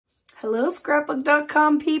Hello,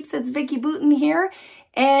 Scrapbook.com peeps. It's Vicki Boutin here,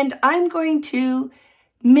 and I'm going to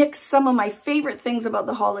mix some of my favorite things about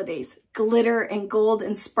the holidays, glitter and gold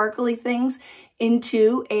and sparkly things,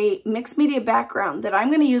 into a mixed media background that I'm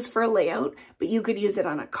going to use for a layout, but you could use it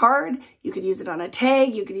on a card, you could use it on a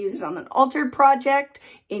tag, you could use it on an altered project,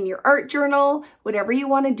 in your art journal, whatever you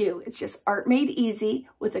want to do. It's just art made easy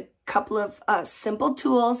with a couple of simple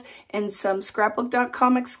tools and some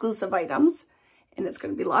Scrapbook.com exclusive items. And it's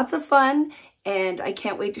going to be lots of fun, and I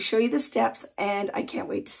can't wait to show you the steps, and I can't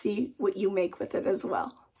wait to see what you make with it as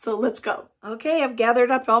well. So let's go. Okay, I've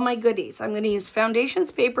gathered up all my goodies. I'm going to use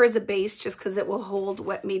foundations paper as a base just because it will hold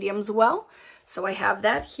wet mediums well. So I have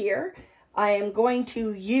that here. I am going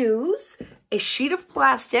to use a sheet of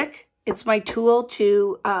plastic. It's my tool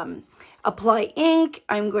to apply ink.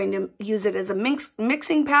 I'm going to use it as a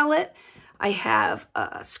mixing palette. I have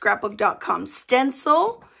a Scrapbook.com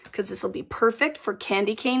stencil, because this will be perfect for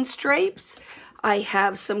candy cane stripes. I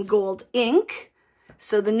have some gold ink.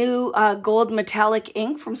 So the new gold metallic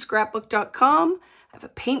ink from Scrapbook.com. I have a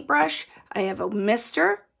paintbrush. I have a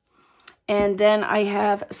mister. And then I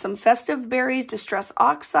have some Festive Berries Distress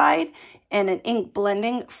Oxide and an ink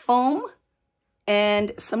blending foam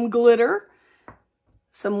and some glitter,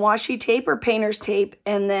 some washi tape or painter's tape,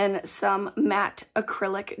 and then some matte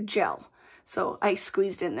acrylic gel. So I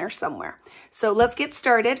squeezed in there somewhere. So let's get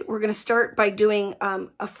started. We're going to start by doing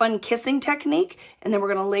a fun kissing technique, and then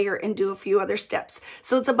we're going to layer and do a few other steps.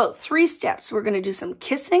 So it's about 3 steps. We're going to do some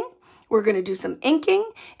kissing, we're going to do some inking,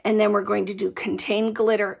 and then we're going to do contain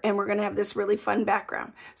glitter, and we're going to have this really fun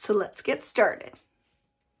background. So let's get started.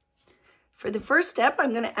 For the first step,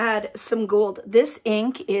 I'm going to add some gold. This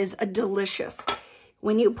ink is delicious.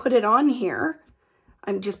 When you put it on here,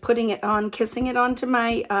 I'm just putting it on, kissing it onto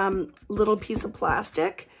my little piece of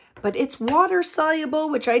plastic, but it's water soluble,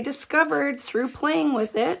 which I discovered through playing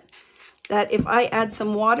with it, that if I add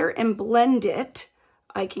some water and blend it,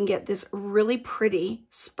 I can get this really pretty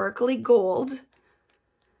sparkly gold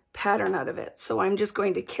pattern out of it. So I'm just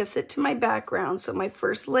going to kiss it to my background. So my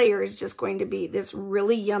first layer is just going to be this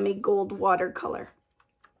really yummy gold watercolor.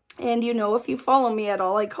 And you know, if you follow me at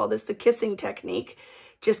all, I call this the kissing technique,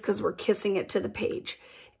 just because we're kissing it to the page.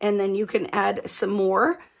 And then you can add some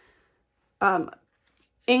more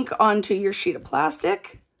ink onto your sheet of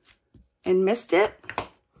plastic and mist it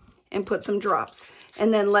and put some drops.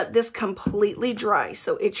 And then let this completely dry.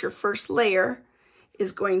 So it's your first layer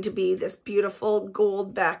is going to be this beautiful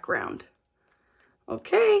gold background.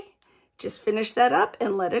 Okay, just finish that up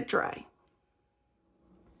and let it dry.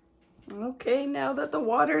 Okay, now that the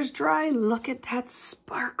water's dry, look at that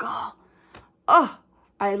sparkle. Oh,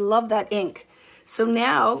 I love that ink. So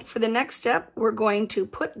now for the next step, we're going to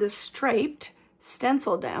put this striped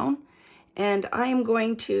stencil down, and I am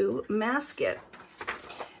going to mask it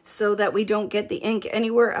so that we don't get the ink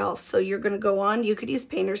anywhere else. So you're going to go on, you could use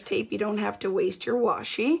painter's tape, you don't have to waste your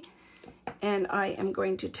washi. And I am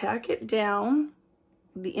going to tack it down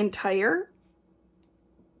the entire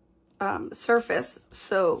surface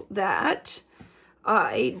so that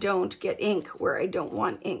I don't get ink where I don't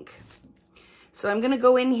want ink. So I'm going to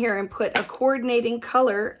go in here and put a coordinating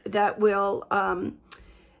color that will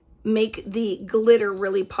make the glitter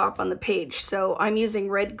really pop on the page. So I'm using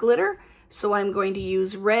red glitter, so I'm going to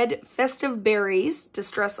use red Festive Berries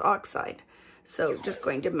Distress Oxide. So just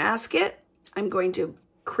going to mask it. I'm going to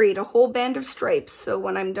create a whole band of stripes. So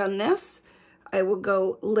when I'm done this, I will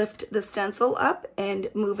go lift the stencil up and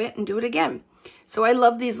move it and do it again. So I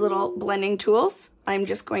love these little blending tools. I'm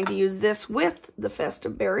just going to use this with the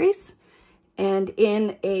Festive Berries and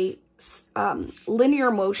in a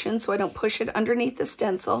linear motion, so I don't push it underneath the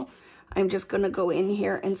stencil. I'm just going to go in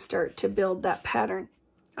here and start to build that pattern.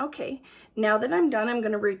 Okay, now that I'm done, I'm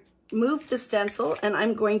going to remove the stencil and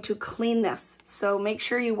I'm going to clean this. So make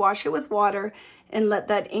sure you wash it with water and let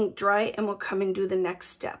that ink dry, and we'll come and do the next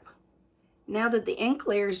step. Now that the ink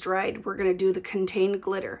layer is dried, we're going to do the contained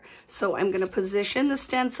glitter. So I'm going to position the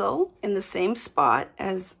stencil in the same spot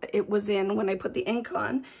as it was in when I put the ink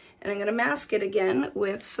on. And I'm going to mask it again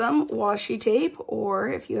with some washi tape, or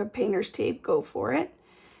if you have painter's tape, go for it.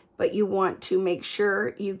 But you want to make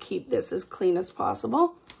sure you keep this as clean as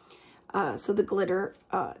possible so the glitter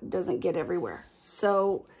doesn't get everywhere.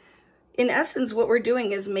 So in essence, what we're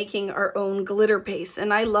doing is making our own glitter paste.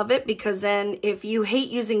 And I love it because then if you hate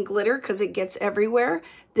using glitter because it gets everywhere,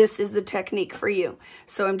 this is the technique for you.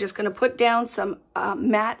 So I'm just going to put down some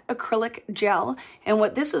matte acrylic gel. And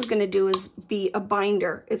what this is going to do is be a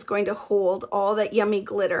binder. It's going to hold all that yummy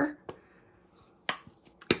glitter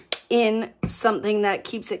in something that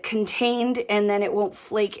keeps it contained, and then it won't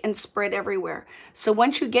flake and spread everywhere. So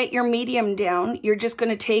once you get your medium down, you're just going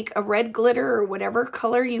to take a red glitter or whatever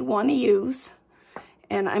color you want to use,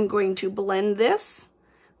 and I'm going to blend this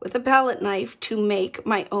with a palette knife to make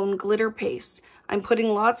my own glitter paste. I'm putting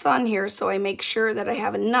lots on here so I make sure that I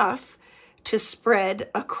have enough to spread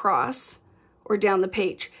across or down the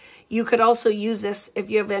page. You could also use this if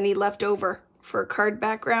you have any left over for a card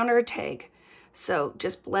background or a tag. So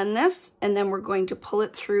just blend this, and then we're going to pull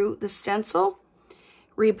it through the stencil,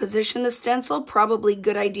 reposition the stencil. Probably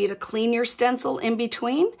good idea to clean your stencil in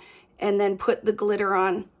between, and then put the glitter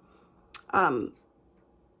on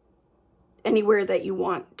anywhere that you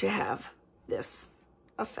want to have this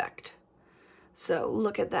effect. So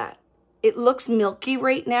look at that. It looks milky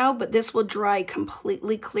right now, but this will dry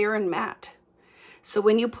completely clear and matte. So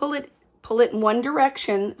when you pull it in one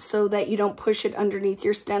direction so that you don't push it underneath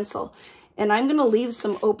your stencil. And I'm going to leave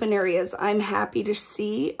some open areas. I'm happy to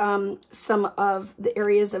see some of the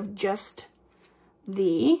areas of just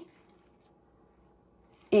the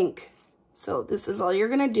ink. So this is all you're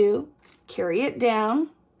going to do. Carry it down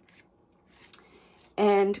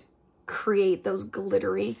and create those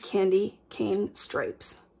glittery candy cane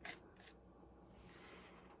stripes.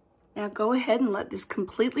 Now go ahead and let this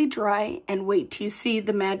completely dry and wait till you see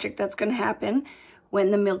the magic that's going to happen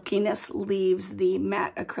when the milkiness leaves the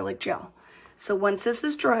matte acrylic gel. So once this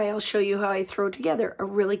is dry, I'll show you how I throw together a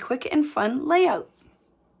really quick and fun layout.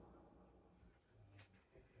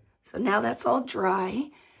 So now that's all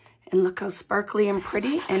dry, and look how sparkly and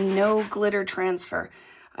pretty, and no glitter transfer.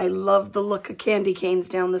 I love the look of candy canes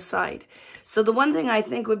down the side. So the one thing I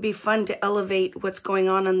think would be fun to elevate what's going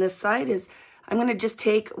on this side is I'm going to just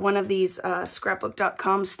take one of these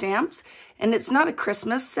Scrapbook.com stamps, and it's not a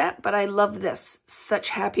Christmas set, but I love this. Such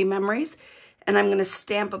happy memories. And I'm going to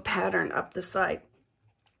stamp a pattern up the side.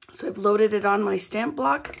 So I've loaded it on my stamp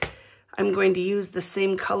block. I'm going to use the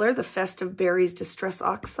same color, the Festive Berries Distress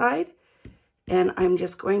Oxide. And I'm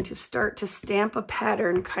just going to start to stamp a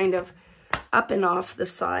pattern kind of up and off the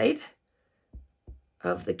side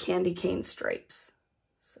of the candy cane stripes.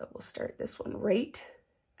 So we'll start this one right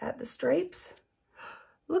at the stripes.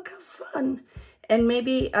 Look how fun. And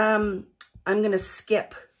maybe I'm going to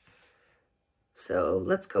skip. So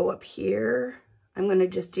let's go up here. I'm going to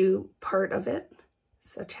just do part of it.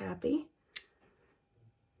 Such happy.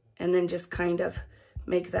 And then just kind of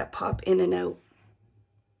make that pop in and out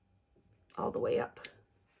all the way up.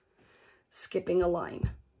 Skipping a line.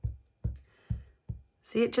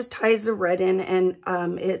 See, it just ties the red in, and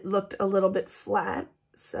it looked a little bit flat.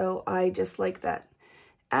 So I just like that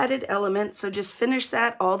added element. So just finish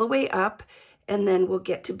that all the way up, and then we'll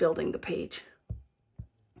get to building the page.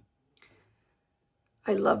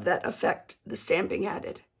 I love that effect the stamping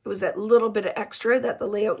added. It was that little bit of extra that the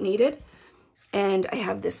layout needed. And I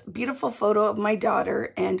have this beautiful photo of my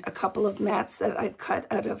daughter and a couple of mats that I've cut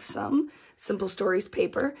out of some Simple Stories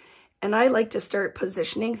paper. And I like to start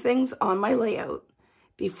positioning things on my layout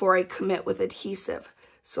before I commit with adhesive.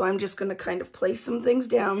 So I'm just going to kind of place some things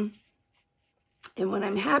down. And when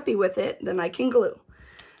I'm happy with it, then I can glue.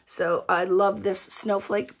 So I love this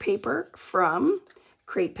snowflake paper from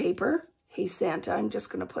Crate Paper. Hey Santa, I'm just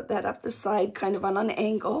going to put that up the side kind of on an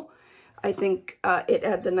angle. I think it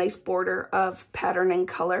adds a nice border of pattern and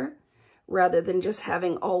color rather than just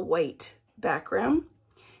having all white background.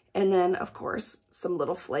 And then, of course, some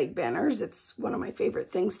little flag banners. It's one of my favorite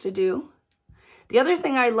things to do. The other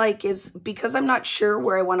thing I like is, because I'm not sure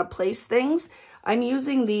where I want to place things, I'm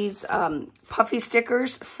using these puffy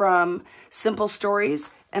stickers from Simple Stories.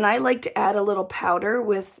 And I like to add a little powder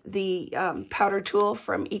with the powder tool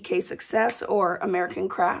from EK Success or American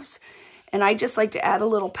Crafts. And I just like to add a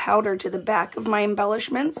little powder to the back of my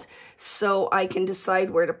embellishments so I can decide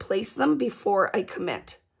where to place them before I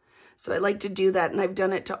commit. So I like to do that, and I've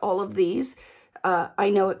done it to all of these. I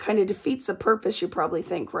know it kind of defeats the purpose, you probably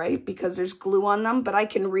think, right? Because there's glue on them, but I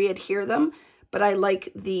can re-adhere them. But I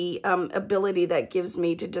like the ability that gives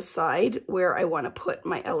me to decide where I want to put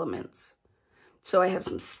my elements. So I have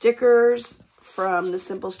some stickers from the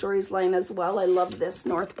Simple Stories line as well. I love this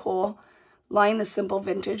North Pole line, the Simple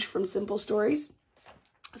Vintage from Simple Stories.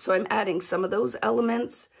 So I'm adding some of those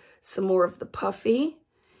elements, some more of the puffy,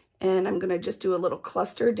 and I'm going to just do a little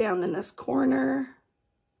cluster down in this corner.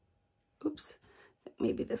 Oops,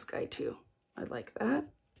 maybe this guy too. I like that.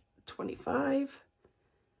 25.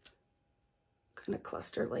 Kind of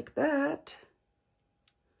cluster like that.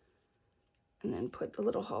 And then put the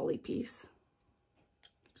little holly piece.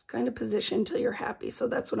 Just kind of position till you're happy. So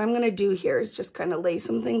that's what I'm going to do here, is just kind of lay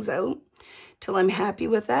some things out till I'm happy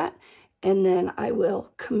with that. And then I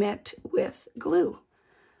will commit with glue.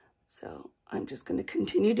 So I'm just going to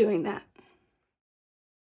continue doing that.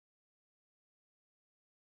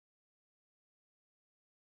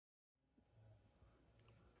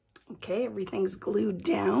 Okay, everything's glued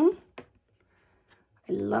down.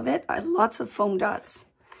 I love it. I have lots of foam dots.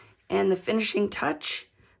 And the finishing touch,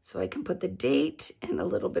 so I can put the date and a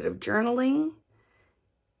little bit of journaling,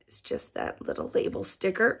 is just that little label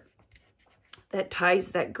sticker that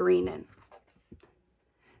ties that green in.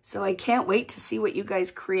 So I can't wait to see what you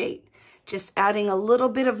guys create. Just adding a little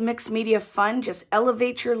bit of mixed media fun, just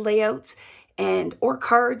elevate your layouts and or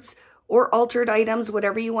cards or altered items,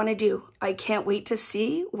 whatever you want to do. I can't wait to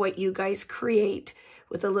see what you guys create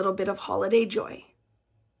with a little bit of holiday joy.